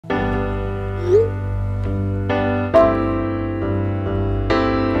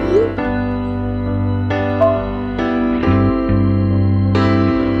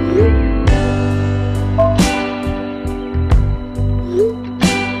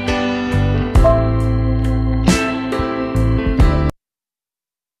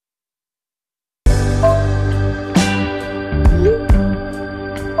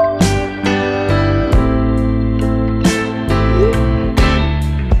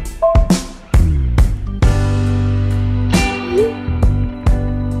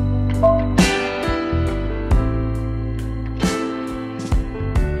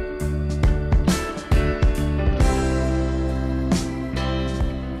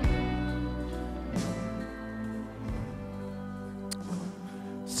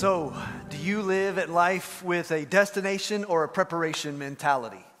So, do you live at life with a destination or a preparation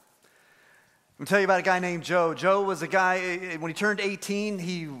mentality? I'm going to tell you about a guy named Joe. Joe was a guy, when he turned 18,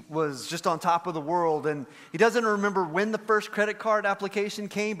 he was just on top of the world. And he doesn't remember when the first credit card application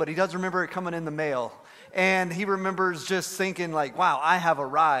came, but he does remember it coming in the mail. And he remembers just thinking like, wow, I have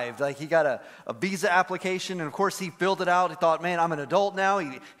arrived. Like he got a visa application, and of course he filled it out. He thought, man, I'm an adult now.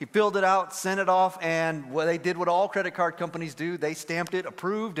 He filled it out, sent it off, and they did what all credit card companies do. They stamped it,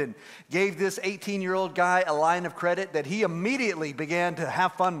 approved, and gave this 18-year-old guy a line of credit that he immediately began to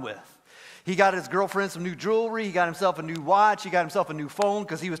have fun with. He got his girlfriend some new jewelry. He got himself a new watch. He got himself a new phone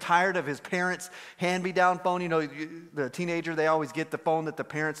because he was tired of his parents' hand-me-down phone. You know, the teenager, they always get the phone that the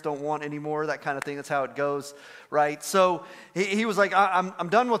parents don't want anymore, that kind of thing. That's how it goes, right? So he was like, I'm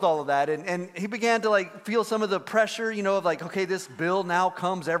done with all of that. And he began to like feel some of the pressure, you know, of like, okay, this bill now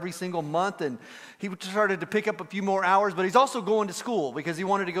comes every single month. And he started to pick up a few more hours, but he's also going to school because he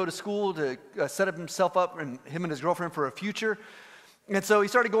wanted to go to school to set himself up and him and his girlfriend for a future. And so he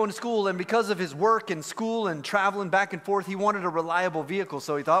started going to school, and because of his work and school and traveling back and forth, he wanted a reliable vehicle.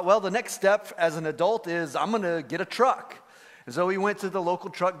 So he thought, well, the next step as an adult is I'm going to get a truck. And so he went to the local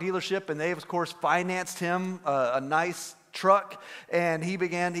truck dealership, and they, of course, financed him a nice truck. And he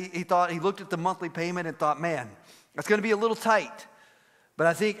looked at the monthly payment and thought, man, that's going to be a little tight. But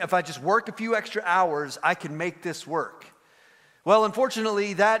I think if I just work a few extra hours, I can make this work. Well, unfortunately,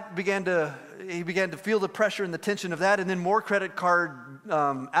 he began to feel the pressure and the tension of that, and then more credit card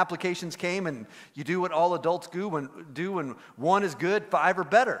applications came, and you do what all adults do when one is good, 5 are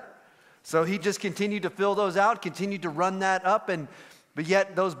better. So he just continued to fill those out, continued to run that up, but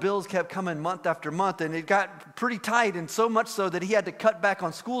yet those bills kept coming month after month, and it got pretty tight, and so much so that he had to cut back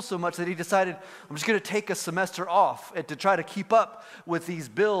on school so much that he decided, I'm just going to take a semester off to try to keep up with these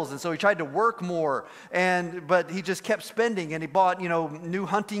bills. And so he tried to work more, but he just kept spending, and he bought, new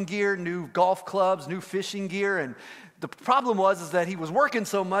hunting gear, new golf clubs, new fishing gear. And the problem was that he was working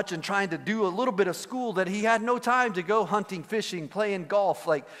so much and trying to do a little bit of school that he had no time to go hunting, fishing, playing golf.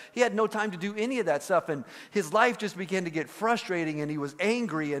 Like, he had no time to do any of that stuff. And his life just began to get frustrating, and he was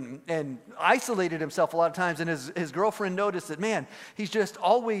angry and isolated himself a lot of times. And his girlfriend noticed that, man, he's just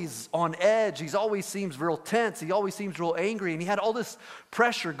always on edge. He always seems real tense. He always seems real angry. And he had all this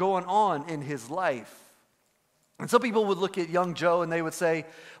pressure going on in his life. And some people would look at young Joe and they would say,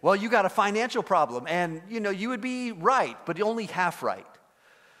 well, you got a financial problem. And, you would be right, but only half right.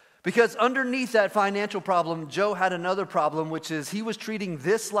 Because underneath that financial problem, Joe had another problem, which is he was treating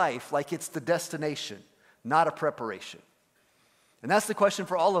this life like it's the destination, not a preparation. And that's the question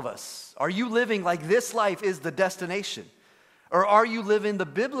for all of us. Are you living like this life is the destination? Or are you living the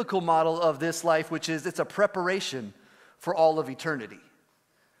biblical model of this life, which is it's a preparation for all of eternity?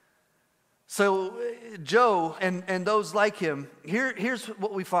 So Joe and those like him, here's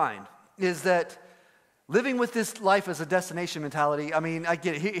what we find, is that living with this life as a destination mentality, I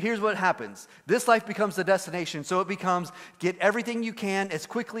get it. Here's what happens. This life becomes the destination, so it becomes get everything you can, as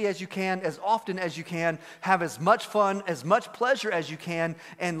quickly as you can, as often as you can, have as much fun, as much pleasure as you can,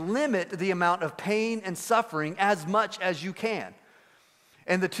 and limit the amount of pain and suffering as much as you can.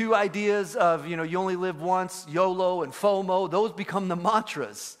 And the two ideas of, you only live once, YOLO and FOMO, those become the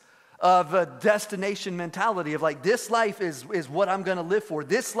mantras of a destination mentality of like, this life is what I'm going to live for.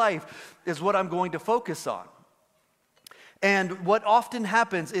 This life is what I'm going to focus on. And what often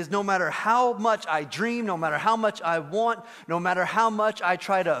happens is no matter how much I dream, no matter how much I want, no matter how much I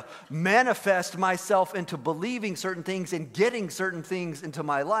try to manifest myself into believing certain things and getting certain things into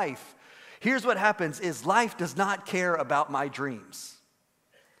my life, here's what happens is life does not care about my dreams.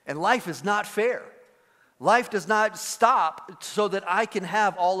 And life is not fair. Life does not stop so that I can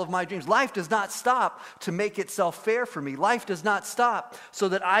have all of my dreams. Life does not stop to make itself fair for me. Life does not stop so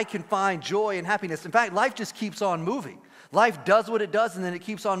that I can find joy and happiness. In fact, life just keeps on moving. Life does what it does, and then it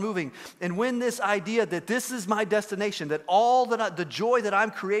keeps on moving. And when this idea that this is my destination, that the joy that I'm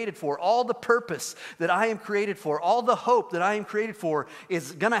created for, all the purpose that I am created for, all the hope that I am created for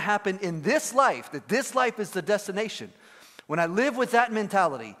is going to happen in this life, that this life is the destination. When I live with that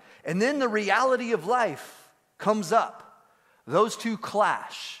mentality, and then the reality of life comes up, those two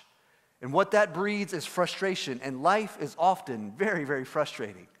clash. And what that breeds is frustration. And life is often very, very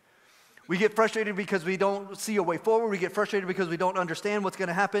frustrating. We get frustrated because we don't see a way forward. We get frustrated because we don't understand what's going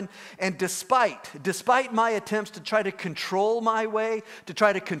to happen. And despite my attempts to try to control my way, to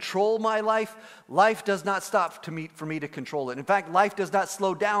try to control my life, life does not stop for me to control it. In fact, life does not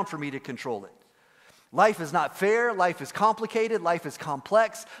slow down for me to control it. Life is not fair, life is complicated, life is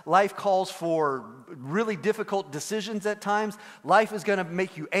complex, life calls for really difficult decisions at times. Life is going to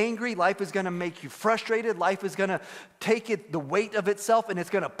make you angry, life is going to make you frustrated, life is going to take the weight of itself and it's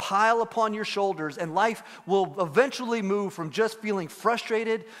going to pile upon your shoulders, and life will eventually move from just feeling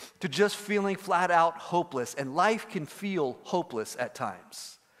frustrated to just feeling flat out hopeless. And life can feel hopeless at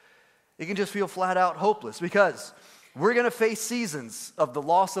times. It can just feel flat out hopeless because we're going to face seasons of the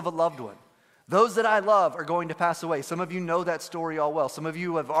loss of a loved one. Those that I love are going to pass away. Some of you know that story all well. Some of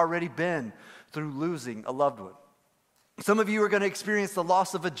you have already been through losing a loved one. Some of you are going to experience the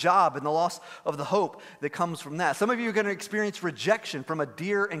loss of a job and the loss of the hope that comes from that. Some of you are going to experience rejection from a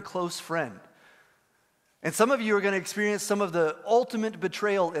dear and close friend. And some of you are going to experience some of the ultimate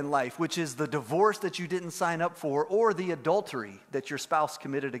betrayal in life, which is the divorce that you didn't sign up for or the adultery that your spouse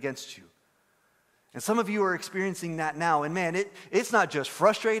committed against you. And some of you are experiencing that now. And man, it's not just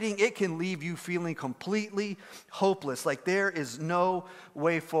frustrating. It can leave you feeling completely hopeless, like there is no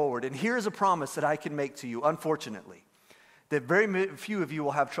way forward. And here's a promise that I can make to you, unfortunately, that very few of you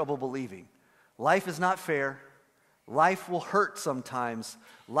will have trouble believing. Life is not fair. Life will hurt sometimes.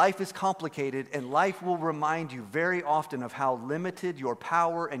 Life is complicated, and life will remind you very often of how limited your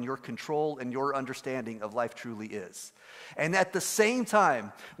power and your control and your understanding of life truly is. And at the same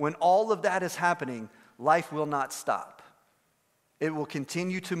time, when all of that is happening, life will not stop. It will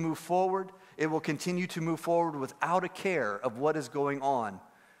continue to move forward. It will continue to move forward without a care of what is going on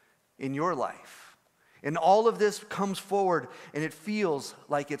in your life. And all of this comes forward, and it feels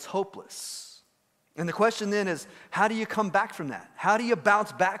like it's hopeless. And the question then is, how do you come back from that? How do you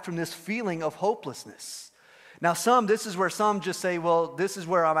bounce back from this feeling of hopelessness? Now, this is where some just say, well, this is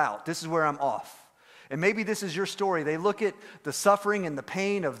where I'm out. This is where I'm off. And maybe this is your story. They look at the suffering and the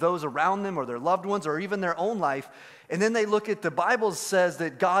pain of those around them or their loved ones or even their own life, and then they look at the Bible says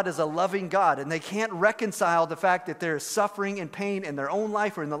that God is a loving God, and they can't reconcile the fact that there is suffering and pain in their own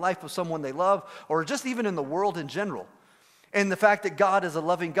life or in the life of someone they love or just even in the world in general. And the fact that God is a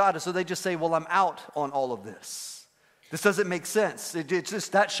loving God. And so they just say, well, I'm out on all of this. This doesn't make sense.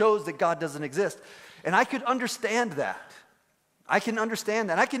 That shows that God doesn't exist. And I could understand that. I can understand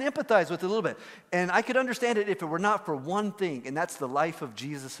that. I can empathize with it a little bit. And I could understand it if it were not for one thing, and that's the life of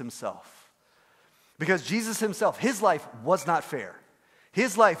Jesus himself. Because Jesus himself, his life was not fair.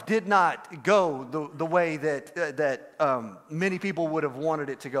 His life did not go the way that many people would have wanted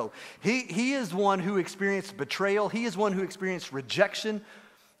it to go. He is one who experienced betrayal. He is one who experienced rejection.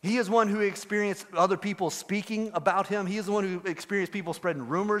 He is one who experienced other people speaking about him. He is the one who experienced people spreading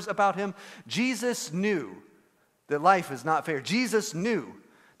rumors about him. Jesus knew that life is not fair. Jesus knew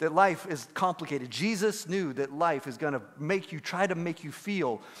that life is complicated. Jesus knew that life is going to try to make you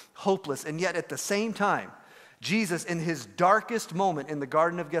feel hopeless. And yet at the same time, Jesus, in his darkest moment in the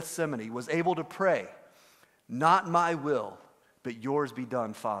Garden of Gethsemane, was able to pray, not my will, but yours be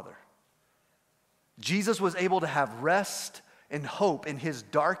done, Father. Jesus was able to have rest and hope in his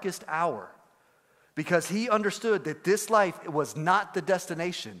darkest hour because he understood that this life was not the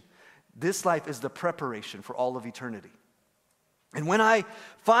destination. This life is the preparation for all of eternity. And when I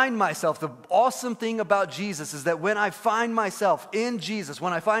find myself, the awesome thing about Jesus is that when I find myself in Jesus,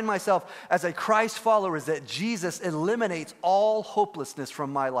 when I find myself as a Christ follower, is that Jesus eliminates all hopelessness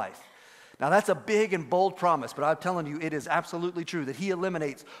from my life. Now that's a big and bold promise, but I'm telling you it is absolutely true that he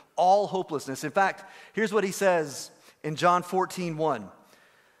eliminates all hopelessness. In fact, here's what he says in John 14:1.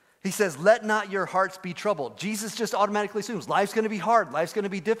 He says, let not your hearts be troubled. Jesus just automatically assumes life's going to be hard, life's going to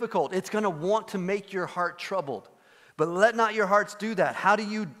be difficult. It's going to want to make your heart troubled. But let not your hearts do that. How do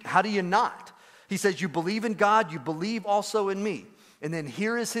you not? He says, you believe in God, you believe also in me. And then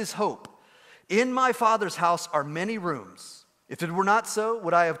here is his hope. In my Father's house are many rooms. If it were not so,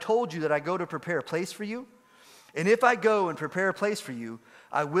 would I have told you that I go to prepare a place for you? And if I go and prepare a place for you,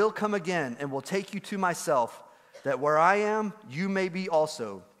 I will come again and will take you to myself, that where I am, you may be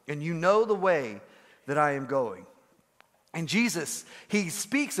also. And you know the way that I am going. And Jesus, he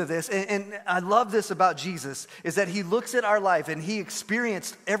speaks of this, and I love this about Jesus, is that he looks at our life and he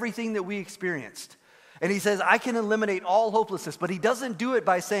experienced everything that we experienced. And he says, I can eliminate all hopelessness, but he doesn't do it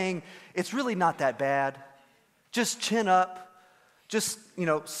by saying, it's really not that bad. Just chin up. Just,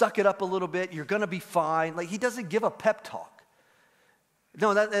 suck it up a little bit. You're going to be fine. Like, he doesn't give a pep talk.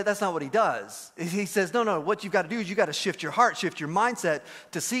 No, that's not what he does. He says, no, what you've got to do is you've got to shift your heart, shift your mindset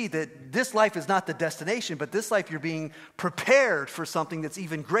to see that this life is not the destination, but this life you're being prepared for something that's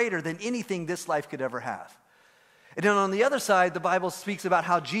even greater than anything this life could ever have. And then on the other side, the Bible speaks about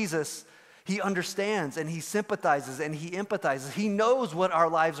how Jesus, he understands and he sympathizes and he empathizes. He knows what our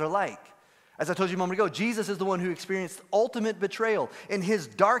lives are like. As I told you a moment ago, Jesus is the one who experienced ultimate betrayal in his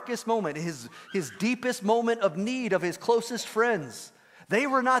darkest moment, his deepest moment of need of his closest friends. They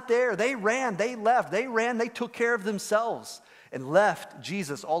were not there. They ran, they left, they took care of themselves and left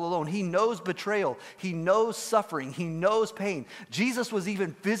Jesus all alone. He knows betrayal. He knows suffering. He knows pain. Jesus was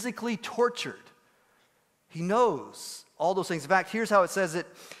even physically tortured. He knows all those things. In fact, here's how it says it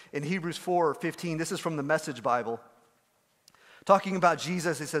in Hebrews 4:15. This is from the Message Bible. Talking about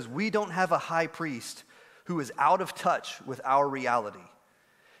Jesus, it says, we don't have a high priest who is out of touch with our reality.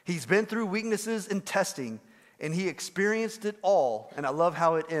 He's been through weaknesses and testing, and he experienced it all, and I love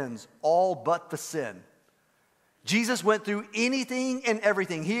how it ends, all but the sin. Jesus went through anything and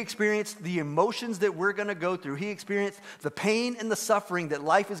everything. He experienced the emotions that we're going to go through. He experienced the pain and the suffering that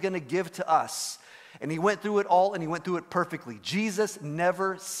life is going to give to us. And he went through it all, and he went through it perfectly. Jesus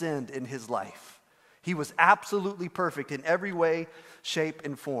never sinned in his life. He was absolutely perfect in every way, shape,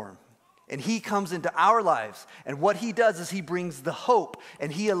 and form. And he comes into our lives, and what he does is he brings the hope,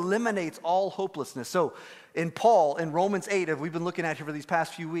 and he eliminates all hopelessness. So in Paul, in Romans 8, that we've been looking at here for these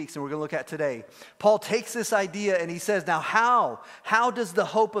past few weeks, and we're going to look at today, Paul takes this idea and he says, now how does the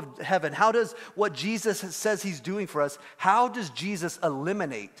hope of heaven, how does what Jesus says he's doing for us, how does Jesus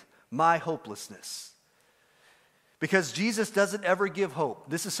eliminate my hopelessness? Because Jesus doesn't ever give hope.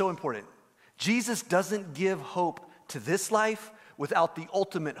 This is so important. Jesus doesn't give hope to this life without the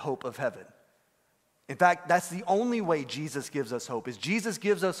ultimate hope of heaven. In fact, that's the only way Jesus gives us hope, is Jesus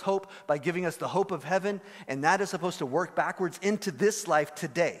gives us hope by giving us the hope of heaven, and that is supposed to work backwards into this life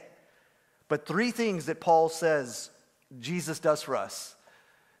today. But three things that Paul says Jesus does for us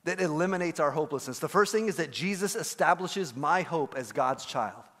that eliminates our hopelessness. The first thing is that Jesus establishes my hope as God's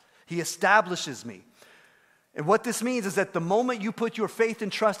child. He establishes me. And what this means is that the moment you put your faith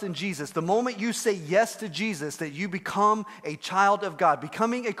and trust in Jesus, the moment you say yes to Jesus, that you become a child of God.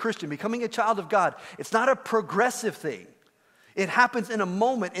 Becoming a Christian, becoming a child of God, it's not a progressive thing. It happens in a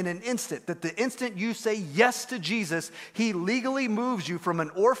moment, in an instant, that the instant you say yes to Jesus, he legally moves you from an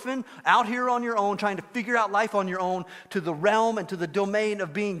orphan out here on your own, trying to figure out life on your own, to the realm and to the domain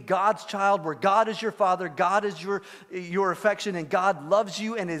of being God's child, where God is your father, God is your affection, and God loves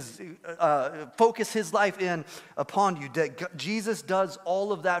you and is focus his life in upon you. That Jesus does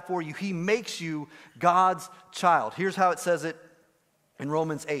all of that for you. He makes you God's child. Here's how it says it in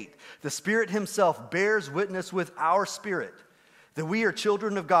Romans 8. The Spirit himself bears witness with our spirit that we are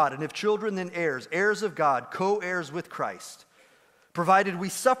children of God, and if children, then heirs, heirs of God, co-heirs with Christ, provided we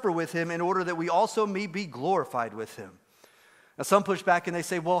suffer with him in order that we also may be glorified with him. Now some push back and they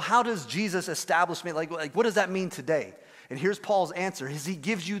say, well, how does Jesus establish me? Like what does that mean today? And here's Paul's answer, is he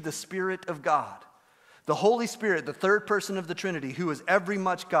gives you the Spirit of God. The Holy Spirit, the third person of the Trinity, who is every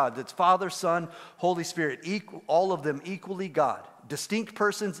much God, that's Father, Son, Holy Spirit, all of them equally God, distinct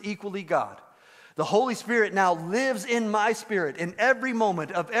persons equally God. The Holy Spirit now lives in my spirit in every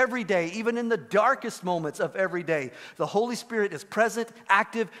moment of every day, even in the darkest moments of every day. The Holy Spirit is present,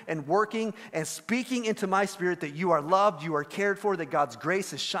 active, and working and speaking into my spirit that you are loved, you are cared for, that God's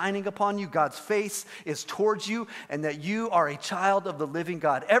grace is shining upon you, God's face is towards you, and that you are a child of the living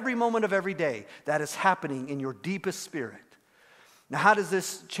God. Every moment of every day, that is happening in your deepest spirit. Now, how does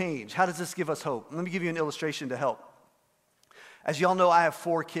this change? How does this give us hope? Let me give you an illustration to help. As y'all know, I have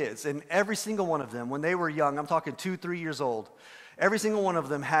 4 kids, and every single one of them, when they were young, I'm talking 2, 3 years old, every single one of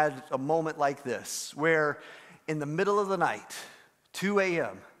them had a moment like this, where in the middle of the night, 2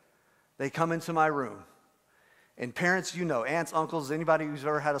 a.m., they come into my room. And parents, you know, aunts, uncles, anybody who's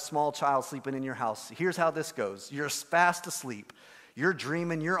ever had a small child sleeping in your house, here's how this goes. You're fast asleep. You're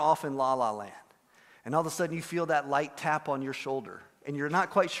dreaming. You're off in la-la land. And all of a sudden, you feel that light tap on your shoulder. And you're not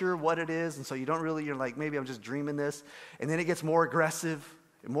quite sure what it is, and so you're like, maybe I'm just dreaming this. And then it gets more aggressive,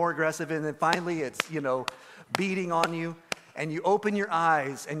 and then finally it's, beating on you. And you open your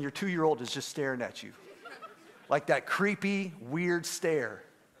eyes, and your 2-year-old is just staring at you. Like that creepy, weird stare.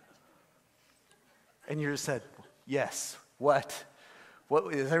 And you just said, yes, what?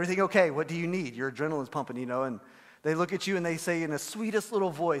 Is everything okay? What do you need? Your adrenaline's pumping, and they look at you and they say in the sweetest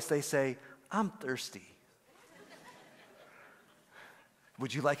little voice, they say, I'm thirsty.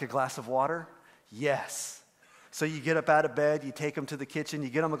 Would you like a glass of water? Yes. So you get up out of bed, you take them to the kitchen, you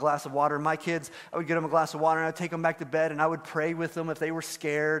get them a glass of water. My kids, I would get them a glass of water, and I'd take them back to bed, and I would pray with them if they were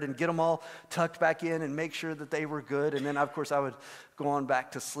scared and get them all tucked back in and make sure that they were good. And then, of course, I would go on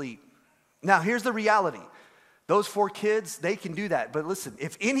back to sleep. Now, here's the reality. Those 4 kids, they can do that. But listen,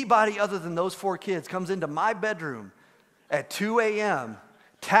 if anybody other than those 4 kids comes into my bedroom at 2 a.m.,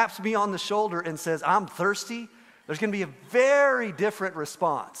 taps me on the shoulder and says, I'm thirsty, there's going to be a very different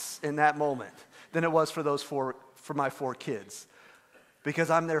response in that moment than it was for my 4 kids, because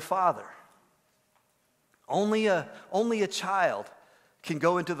I'm their father. Only a child can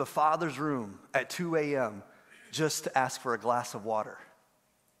go into the Father's room at 2 a.m. just to ask for a glass of water.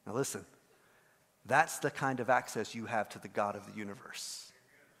 Now listen, that's the kind of access you have to the God of the universe.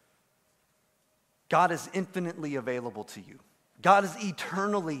 God is infinitely available to you. God is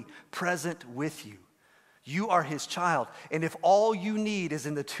eternally present with you. You are his child. And if all you need is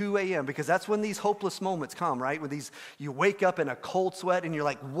in the 2 a.m., because that's when these hopeless moments come, right? When you wake up in a cold sweat and you're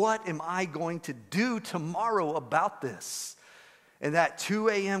like, what am I going to do tomorrow about this? And that 2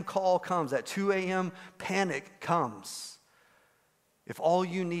 a.m. call comes, that 2 a.m. panic comes. If all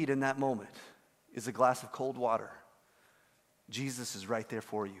you need in that moment is a glass of cold water, Jesus is right there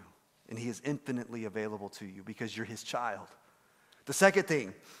for you. And he is infinitely available to you because you're his child. The second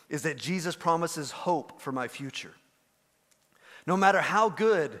thing is that Jesus promises hope for my future. No matter how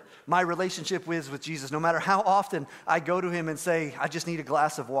good my relationship is with Jesus, no matter how often I go to him and say, I just need a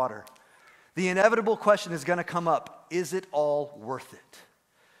glass of water, the inevitable question is going to come up, is it all worth it?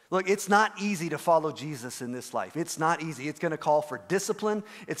 Look, it's not easy to follow Jesus in this life. It's not easy. It's going to call for discipline.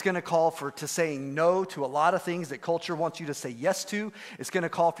 It's going to call to saying no to a lot of things that culture wants you to say yes to. It's going to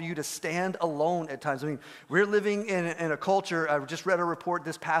call for you to stand alone at times. I mean, we're living in a culture, I just read a report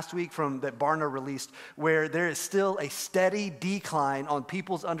this past week that Barna released, where there is still a steady decline on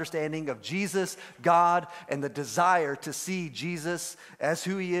people's understanding of Jesus, God, and the desire to see Jesus as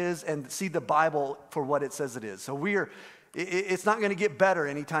who he is and see the Bible for what it says it is. So it's not going to get better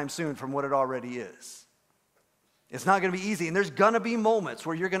anytime soon from what it already is. It's not going to be easy. And there's going to be moments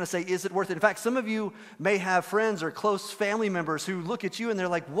where you're going to say, is it worth it? In fact, some of you may have friends or close family members who look at you and they're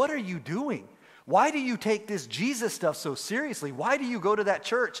like, what are you doing? Why do you take this Jesus stuff so seriously? Why do you go to that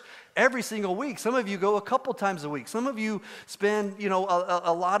church every single week? Some of you go a couple times a week. Some of you spend,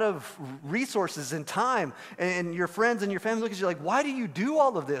 a lot of resources and time, and your friends and your family look at you like, why do you do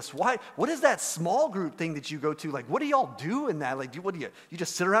all of this? What is that small group thing that you go to? Like, what do y'all do in that? Like, you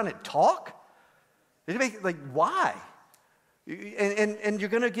just sit around and talk? Why? And you're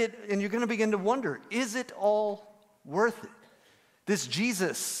going to begin to wonder, is it all worth it? This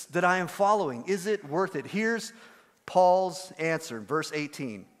Jesus that I am following, is it worth it? Here's Paul's answer in verse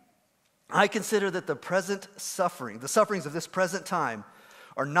 18. I consider that the sufferings of this present time,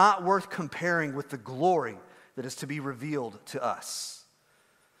 are not worth comparing with the glory that is to be revealed to us.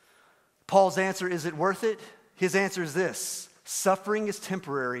 Paul's answer, is it worth it? His answer is this: suffering is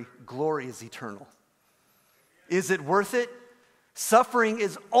temporary, glory is eternal. Is it worth it? Suffering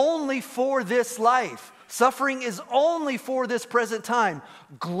is only for this life. Suffering is only for this present time.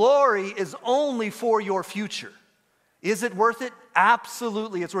 Glory is only for your future. Is it worth it?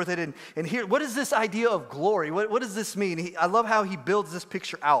 Absolutely, it's worth it. And here, what is this idea of glory? What does this mean? I love how he builds this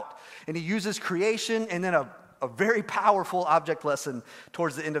picture out. And he uses creation and then a very powerful object lesson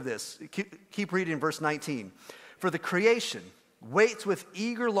towards the end of this. Keep reading verse 19. For the creation waits with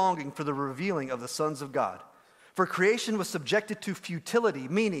eager longing for the revealing of the sons of God. For creation was subjected to futility,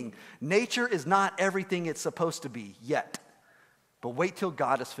 meaning nature is not everything it's supposed to be yet. But wait till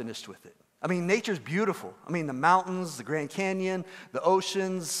God is finished with it. I mean, nature's beautiful. I mean, the mountains, the Grand Canyon, the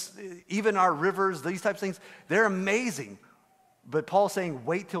oceans, even our rivers, these types of things, they're amazing. But Paul's saying,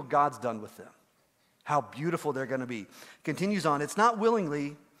 wait till God's done with them. How beautiful they're going to be. Continues on, it's not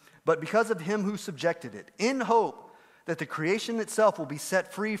willingly, but because of him who subjected it, in hope that the creation itself will be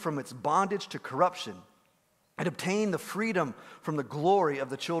set free from its bondage to corruption and obtain the freedom from the glory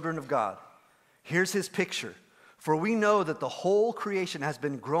of the children of God. Here's his picture. For we know that the whole creation has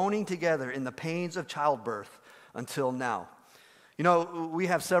been groaning together in the pains of childbirth until now. You know, we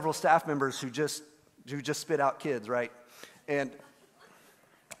have several staff members who just spit out kids, right? And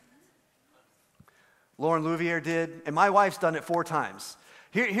Lauren Louvier did, and my wife's done it 4 times.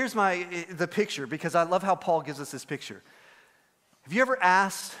 Here's the picture, because I love how Paul gives us this picture. Have you ever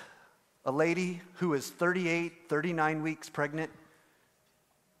asked a lady who is 38, 39 weeks pregnant,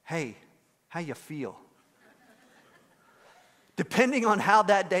 hey, how you feel? Depending on how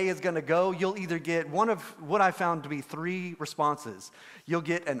that day is going to go, you'll either get one of what I found to be 3 responses. You'll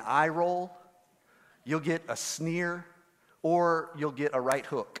get an eye roll, you'll get a sneer, or you'll get a right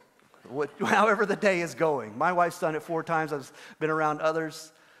hook. However the day is going. My wife's done it 4 times. I've been around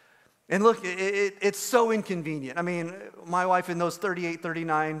others. And look, it's so inconvenient. I mean, my wife in those 38,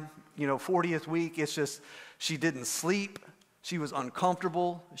 39, 40th week, it's just, she didn't sleep. She was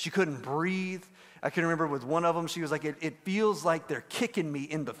uncomfortable. She couldn't breathe. I can remember with one of them, she was like, it feels like they're kicking me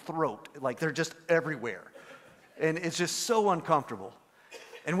in the throat. Like they're just everywhere. And it's just so uncomfortable.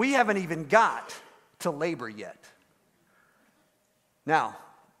 And we haven't even got to labor yet. Now,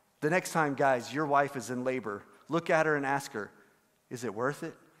 the next time, guys, your wife is in labor, look at her and ask her, is it worth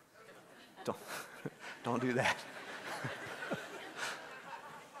it? Don't do that.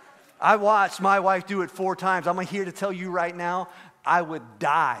 I watched my wife do it 4 times. I'm here to tell you right now, I would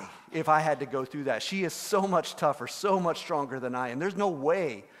die if I had to go through that. She is so much tougher, so much stronger than I am. There's no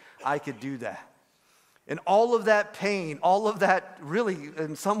way I could do that. And all of that pain, all of that really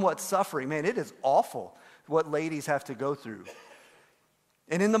and somewhat suffering, man, it is awful what ladies have to go through.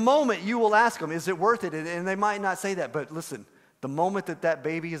 And in the moment, you will ask them, is it worth it? And they might not say that, but listen, the moment that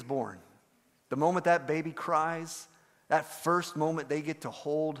baby is born, the moment that baby cries, that first moment they get to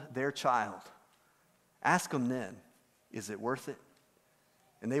hold their child, ask them then, is it worth it?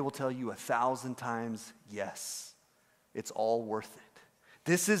 And they will tell you 1,000 times, yes, it's all worth it.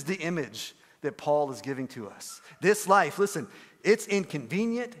 This is the image that Paul is giving to us. This life, listen, it's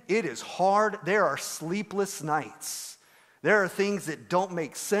inconvenient, it is hard, there are sleepless nights. There are things that don't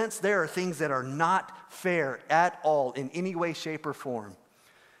make sense, there are things that are not fair at all in any way, shape, or form.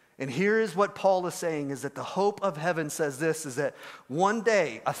 And here is what Paul is saying, is that the hope of heaven says this, is that one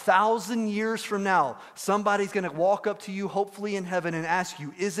day, 1,000 years from now, somebody's going to walk up to you, hopefully in heaven, and ask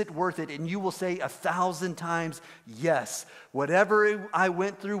you, is it worth it? And you will say 1,000 times, yes. Whatever I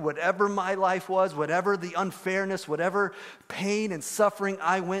went through, whatever my life was, whatever the unfairness, whatever pain and suffering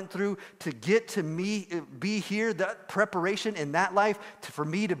I went through to get to me, be here, that preparation in that life, for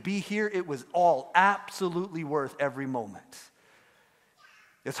me to be here, it was all absolutely worth every moment.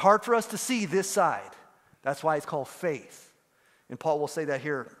 It's hard for us to see this side. That's why it's called faith. And Paul will say that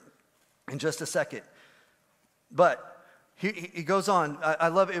here in just a second. But he goes on. I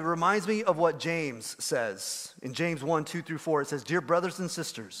love it. It reminds me of what James says. In James 1, 2 through 4, it says, "Dear brothers and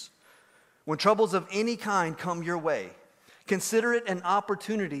sisters, when troubles of any kind come your way, consider it an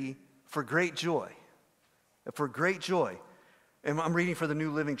opportunity for great joy." For great joy. And I'm reading for the New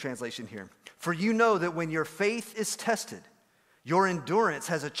Living Translation here. "For you know that when your faith is tested, your endurance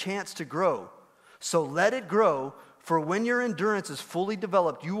has a chance to grow. So let it grow, for when your endurance is fully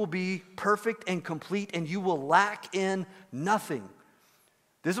developed, you will be perfect and complete, and you will lack in nothing."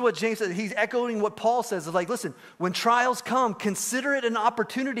 This is what James says. He's echoing what Paul says. It's like, listen, when trials come, consider it an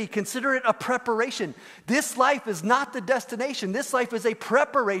opportunity. Consider it a preparation. This life is not the destination. This life is a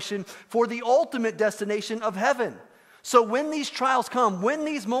preparation for the ultimate destination of heaven. So when these trials come, when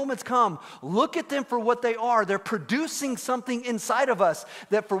these moments come, look at them for what they are. They're producing something inside of us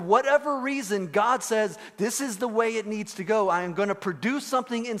that for whatever reason, God says, this is the way it needs to go. I am going to produce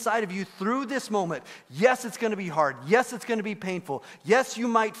something inside of you through this moment. Yes, it's going to be hard. Yes, it's going to be painful. Yes, you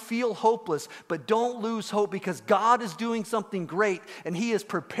might feel hopeless, but don't lose hope because God is doing something great and He is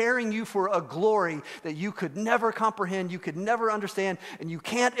preparing you for a glory that you could never comprehend, you could never understand, and you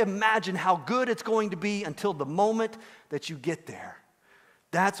can't imagine how good it's going to be until the moment that you get there.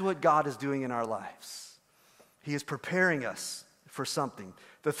 That's what God is doing in our lives. He is preparing us for something.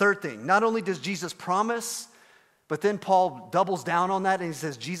 The third thing, not only does Jesus promise, but then Paul doubles down on that and he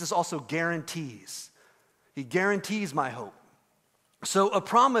says Jesus also guarantees. He guarantees my hope. So a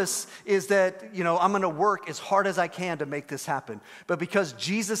promise is that, I'm going to work as hard as I can to make this happen. But because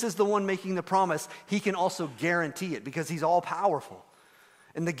Jesus is the one making the promise, He can also guarantee it because He's all powerful.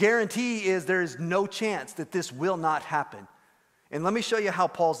 And the guarantee is there is no chance that this will not happen. And let me show you how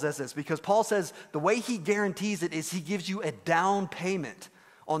Paul says this, because Paul says the way he guarantees it is he gives you a down payment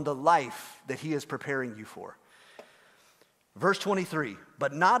on the life that he is preparing you for. Verse 23,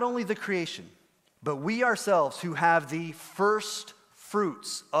 "But not only the creation, but we ourselves who have the first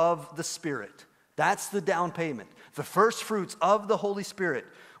fruits of the Spirit." That's the down payment. The first fruits of the Holy Spirit.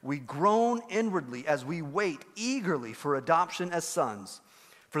 "We groan inwardly as we wait eagerly for adoption as sons,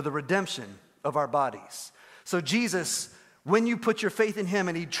 for the redemption of our bodies." So Jesus, when you put your faith in Him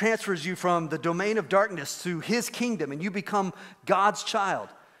and He transfers you from the domain of darkness to His kingdom and you become God's child,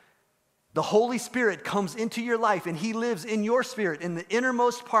 the Holy Spirit comes into your life and He lives in your spirit, in the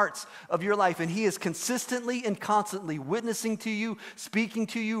innermost parts of your life, and He is consistently and constantly witnessing to you, speaking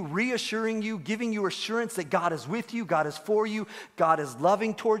to you, reassuring you, giving you assurance that God is with you, God is for you, God is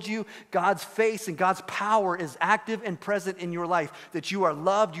loving towards you, God's face and God's power is active and present in your life, that you are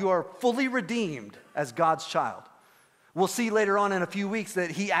loved, you are fully redeemed as God's child. We'll see later on in a few weeks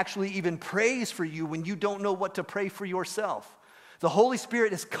that He actually even prays for you when you don't know what to pray for yourself. The Holy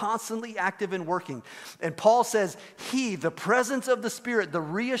Spirit is constantly active and working. And Paul says, the presence of the Spirit, the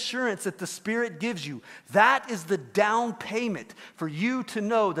reassurance that the Spirit gives you, that is the down payment for you to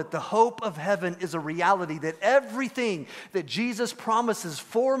know that the hope of heaven is a reality, that everything that Jesus promises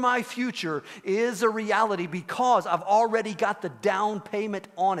for my future is a reality because I've already got the down payment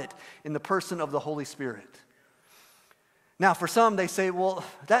on it in the person of the Holy Spirit. Now, for some, they say, well,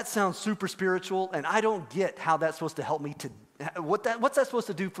 that sounds super spiritual, and I don't get how that's supposed to help me to what's that supposed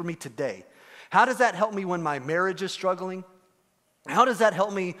to do for me today? How does that help me when my marriage is struggling? How does that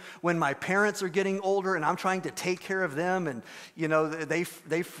help me when my parents are getting older and I'm trying to take care of them and, they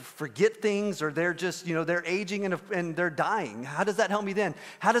forget things, or they're just, they're aging and they're dying? How does that help me then?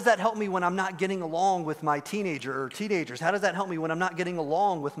 How does that help me when I'm not getting along with my teenagers? How does that help me when I'm not getting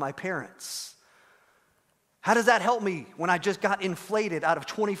along with my parents? How does that help me when I just got inflated out of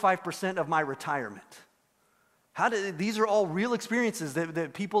 25% of my retirement? These are all real experiences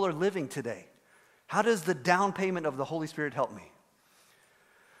that people are living today. How does the down payment of the Holy Spirit help me?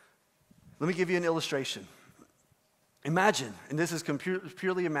 Let me give you an illustration. Imagine, and this is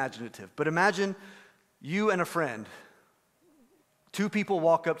purely imaginative, but imagine you and a friend. Two people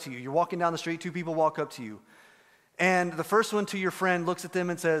walk up to you. You're walking down the street, two people walk up to you. And the first one to your friend looks at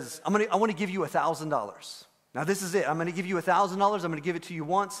them and says, I want to give you $1,000. Now this is it. I'm going to give you $1,000. I'm going to give it to you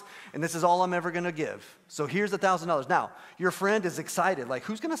once, and this is all I'm ever going to give. So here's $1,000. Now, your friend is excited. Like,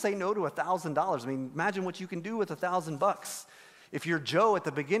 who's going to say no to $1,000? I mean, imagine what you can do with $1,000. If you're Joe at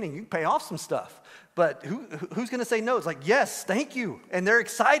the beginning, you can pay off some stuff. But who's going to say no? It's like, yes, thank you. And they're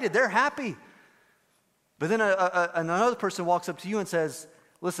excited. They're happy. But then another person walks up to you and says,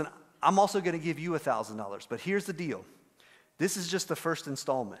 listen, I'm also going to give you $1,000. But here's the deal. This is just the first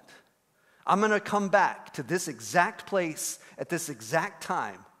installment. I'm going to come back to this exact place at this exact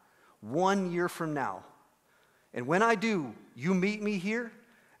time 1 year from now. And when I do, you meet me here,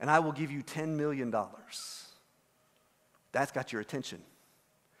 and I will give you $10 million. That's got your attention.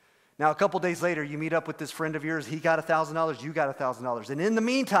 Now, a couple days later, you meet up with this friend of yours. He got $1,000. You got $1,000. And in the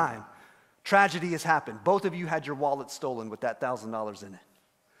meantime, tragedy has happened. Both of you had your wallet stolen with that $1,000 in it.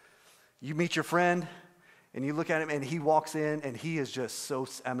 You meet your friend, and you look at him, and he walks in, and he is just so,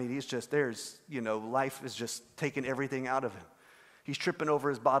 life is just taking everything out of him. He's tripping over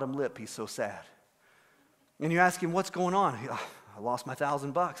his bottom lip. He's so sad. And you ask him, what's going on? I lost my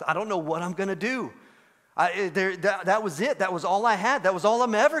 $1,000. I don't know what I'm going to do. That was it. That was all I had. That was all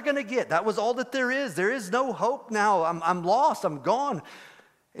I'm ever going to get. That was all that there is. There is no hope now. I'm lost. I'm gone.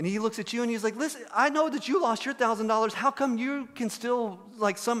 And he looks at you and he's like, listen, I know that you lost your $1,000. How come you can still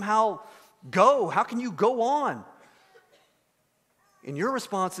somehow go? How can you go on? And your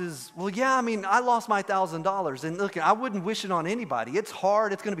response is, well, yeah, I lost my $1,000. And look, I wouldn't wish it on anybody. It's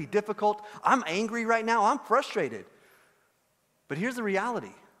hard. It's going to be difficult. I'm angry right now. I'm frustrated. But here's the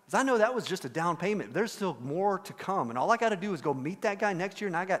reality. I know that was just a down payment. There's still more to come. And all I got to do is go meet that guy next year,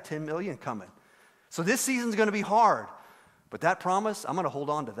 and I got $10 million coming. So this season's going to be hard. But that promise, I'm going to hold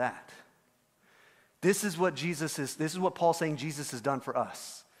on to that. This is what Paul's saying Jesus has done for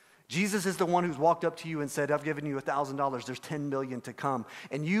us. Jesus is the one who's walked up to you and said, I've given you $1,000. There's $10 million to come.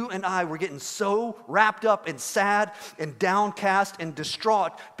 And you and I were getting so wrapped up and sad and downcast and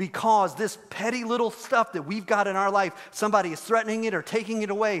distraught because this petty little stuff that we've got in our life, somebody is threatening it or taking it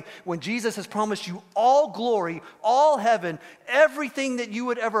away, when Jesus has promised you all glory, all heaven, everything that you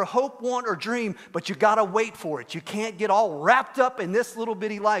would ever hope, want, or dream, but you got to wait for it. You can't get all wrapped up in this little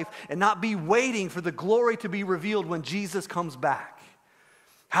bitty life and not be waiting for the glory to be revealed when Jesus comes back.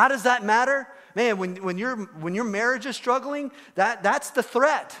 How does that matter? Man, when your marriage is struggling, that's the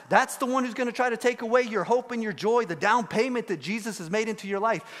threat. That's the one who's going to try to take away your hope and your joy, the down payment that Jesus has made into your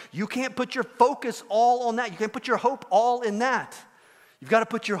life. You can't put your focus all on that. You can't put your hope all in that. You've got to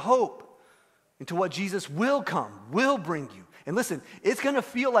put your hope into what Jesus will come, will bring you. And listen, it's going to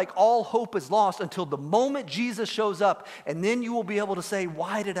feel like all hope is lost until the moment Jesus shows up, and then you will be able to say,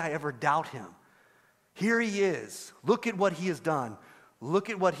 why did I ever doubt him? Here he is. Look at what he has done.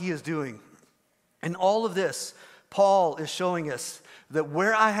 Look at what he is doing. And all of this, Paul is showing us that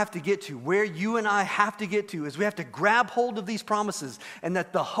where I have to get to, where you and I have to get to, is we have to grab hold of these promises, and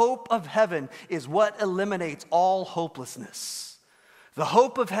that the hope of heaven is what eliminates all hopelessness. The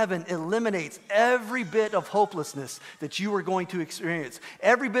hope of heaven eliminates every bit of hopelessness that you are going to experience.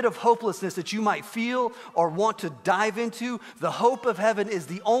 Every bit of hopelessness that you might feel or want to dive into, the hope of heaven is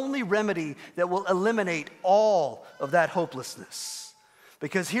the only remedy that will eliminate all of that hopelessness.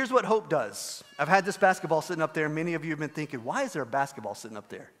 Because here's what hope does. I've had this basketball sitting up there, and many of you have been thinking, why is there a basketball sitting up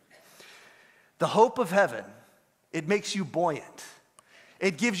there? The hope of heaven, it makes you buoyant.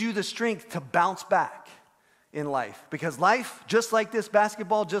 It gives you the strength to bounce back in life. Because life, just like this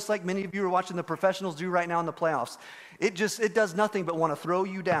basketball, just like many of you are watching the professionals do right now in the playoffs, it does nothing but want to throw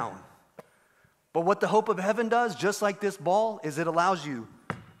you down. But what the hope of heaven does, just like this ball, is it allows you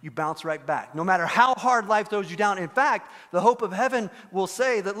bounce right back. No matter how hard life throws you down. In fact, the hope of heaven will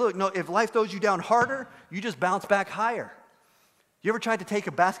say that, look, no, if life throws you down harder, you just bounce back higher. You ever tried to take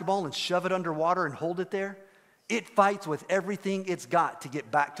a basketball and shove it underwater and hold it there? It fights with everything it's got to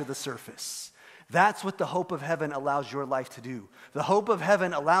get back to the surface. That's what the hope of heaven allows your life to do. The hope of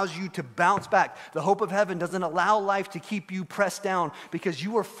heaven allows you to bounce back. The hope of heaven doesn't allow life to keep you pressed down because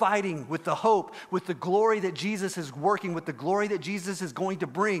you are fighting with the hope, with the glory that Jesus is working, with the glory that Jesus is going to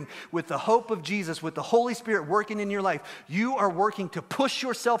bring, with the hope of Jesus, with the Holy Spirit working in your life. You are working to push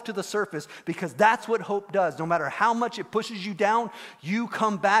yourself to the surface because that's what hope does. No matter how much it pushes you down, you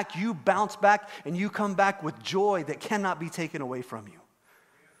come back, you bounce back, and you come back with joy that cannot be taken away from you.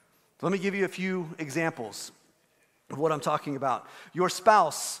 Let me give you a few examples of what I'm talking about. Your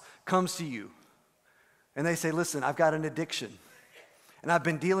spouse comes to you and they say, listen, I've got an addiction. And I've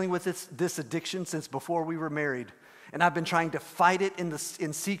been dealing with this addiction since before we were married. And I've been trying to fight it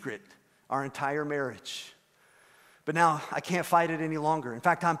in secret our entire marriage. But now I can't fight it any longer. In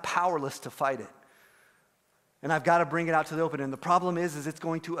fact, I'm powerless to fight it. And I've got to bring it out to the open. And the problem is it's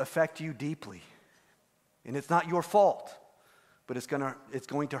going to affect you deeply. And it's not your fault. But it's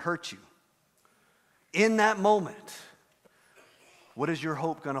going to hurt you. In that moment, what is your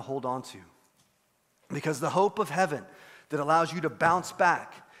hope going to hold on to? Because the hope of heaven that allows you to bounce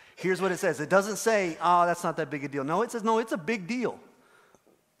back, here's what it says. It doesn't say, oh, that's not that big a deal. No, it says, no, it's a big deal.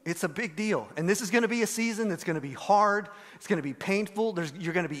 It's a big deal. And this is going to be a season that's going to be hard. It's going to be painful.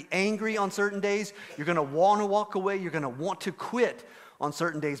 You're going to be angry on certain days. You're going to want to walk away. You're going to want to quit on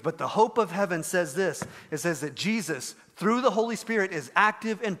certain days. But the hope of heaven says this. It says that Jesus, through the Holy Spirit, is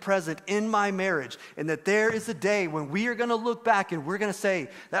active and present in my marriage. And that there is a day when we are going to look back and we're going to say,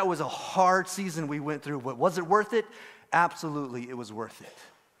 that was a hard season we went through. But was it worth it? Absolutely, it was worth it.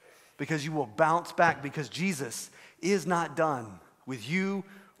 Because you will bounce back because Jesus is not done with you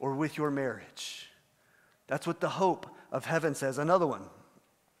or with your marriage. That's what the hope of heaven says. Another one.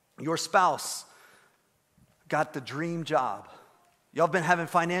 Your spouse got the dream job. Y'all been having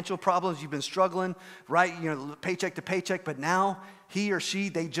financial problems. You've been struggling, right? Paycheck to paycheck. But now he or she,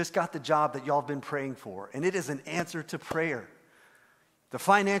 they just got the job that y'all have been praying for. And it is an answer to prayer. The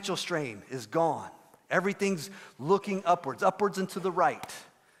financial strain is gone. Everything's looking upwards and to the right.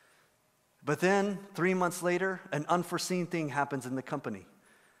 But then 3 months later, an unforeseen thing happens in the company.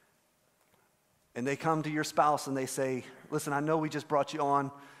 And they come to your spouse and they say, listen, I know we just brought you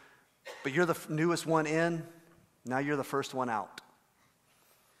on, but you're the newest one in. Now you're the first one out.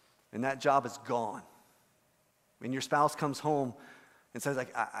 And that job is gone. And your spouse comes home and says,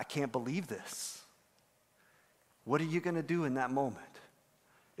 I can't believe this. What are you going to do in that moment?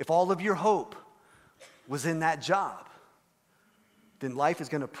 If all of your hope was in that job, then life is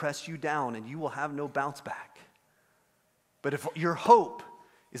going to press you down and you will have no bounce back. But if your hope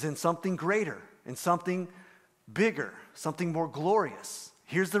is in something greater and something bigger, something more glorious,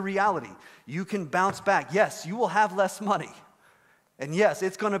 here's the reality. You can bounce back. Yes, you will have less money. And yes,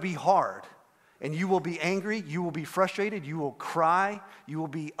 it's going to be hard. And you will be angry. You will be frustrated. You will cry. You will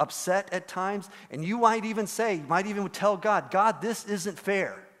be upset at times. And you might even tell God, God, this isn't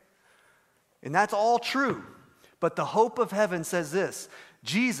fair. And that's all true. But the hope of heaven says this: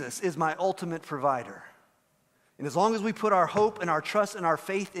 Jesus is my ultimate provider. And as long as we put our hope and our trust and our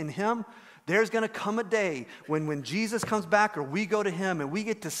faith in him, there's going to come a day when Jesus comes back or we go to him and we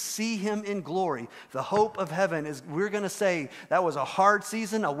get to see him in glory. The hope of heaven is we're going to say, that was a hard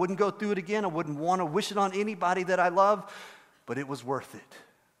season. I wouldn't go through it again. I wouldn't want to wish it on anybody that I love, but it was worth it.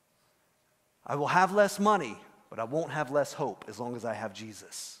 I will have less money, but I won't have less hope as long as I have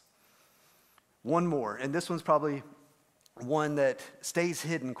Jesus. One more, and this one's probably one that stays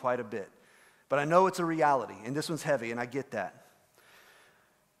hidden quite a bit. But I know it's a reality, and this one's heavy, and I get that.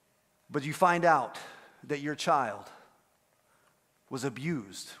 But you find out that your child was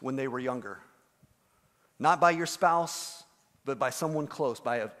abused when they were younger. Not by your spouse, but by someone close,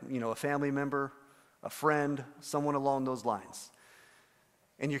 by a family member, a friend, someone along those lines.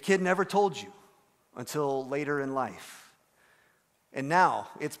 And your kid never told you until later in life. And now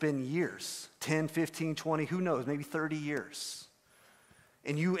it's been years, 10, 15, 20, who knows, maybe 30 years.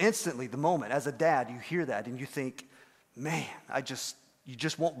 And you instantly, the moment, as a dad, you hear that and you think, man, you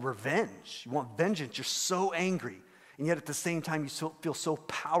just want revenge. You want vengeance. You're so angry. And yet at the same time, you feel so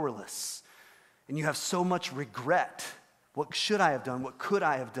powerless. And you have so much regret. What should I have done? What could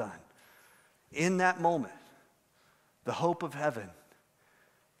I have done? In that moment, the hope of heaven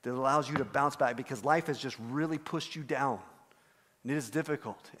that allows you to bounce back because life has just really pushed you down. And it is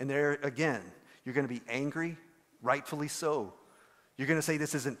difficult. And there, again, you're going to be angry, rightfully so. You're going to say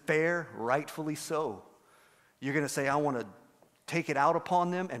this isn't fair, rightfully so. You're going to say I want to take it out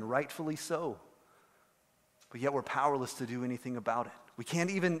upon them, and rightfully so. But yet we're powerless to do anything about it. We can't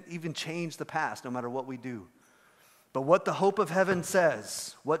even change the past no matter what we do. But what the hope of heaven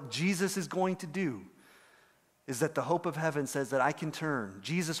says, what Jesus is going to do, is that the hope of heaven says that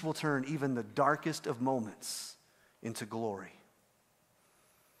Jesus will turn even the darkest of moments into glory.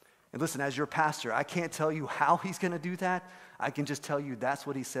 And listen, as your pastor, I can't tell you how he's going to do that. I can just tell you that's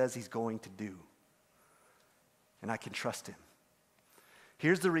what he says he's going to do. And I can trust him.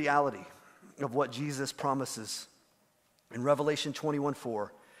 Here's the reality of what Jesus promises. In Revelation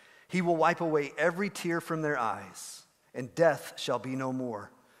 21:4, he will wipe away every tear from their eyes, and death shall be no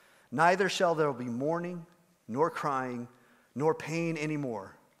more. Neither shall there be mourning, nor crying, nor pain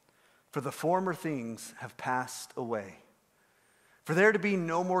anymore, for the former things have passed away. For there to be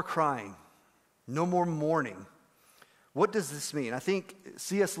no more crying, no more mourning. What does this mean? I think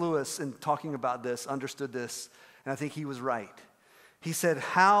C.S. Lewis, in talking about this, understood this, and I think he was right. He said,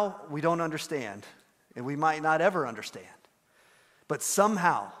 how we don't understand, and we might not ever understand, but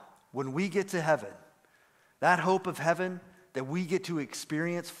somehow, when we get to heaven, that hope of heaven that we get to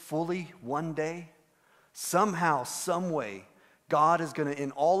experience fully one day, somehow, some way, God is going to,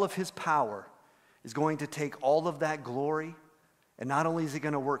 in all of his power, is going to take all of that glory, and not only is it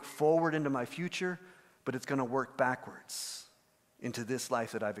going to work forward into my future, but it's going to work backwards into this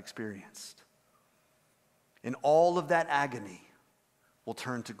life that I've experienced. And all of that agony will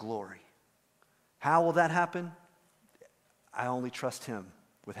turn to glory. How will that happen? I only trust him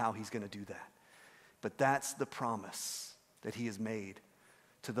with how he's going to do that. But that's the promise that he has made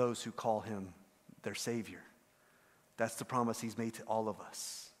to those who call him their Savior. That's the promise he's made to all of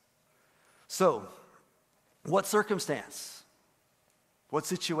us. So, what circumstance? What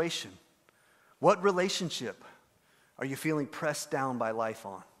situation? What relationship are you feeling pressed down by life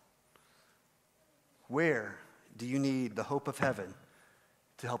on? Where do you need the hope of heaven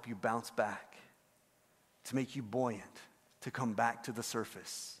to help you bounce back, to make you buoyant, to come back to the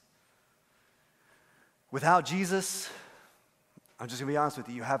surface? Without Jesus, I'm just going to be honest with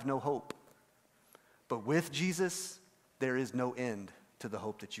you, you have no hope. But with Jesus, there is no end to the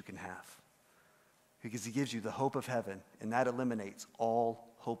hope that you can have. Because he gives you the hope of heaven, and that eliminates all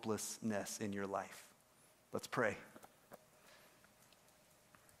hopelessness in your life. Let's pray.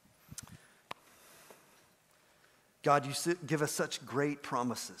 God, you give us such great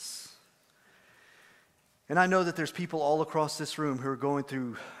promises. And I know that there's people all across this room who are going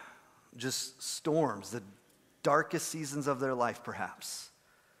through just storms, the darkest seasons of their life perhaps.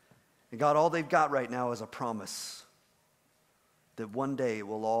 And God, all they've got right now is a promise that one day it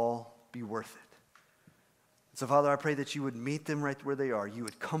will all be worth it. So, Father, I pray that you would meet them right where they are. You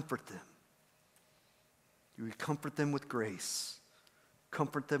would comfort them. You would comfort them with grace.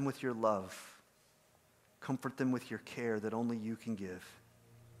 Comfort them with your love. Comfort them with your care that only you can give.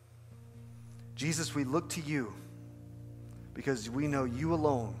 Jesus, we look to you because we know you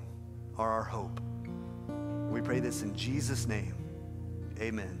alone are our hope. We pray this in Jesus' name.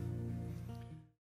 Amen.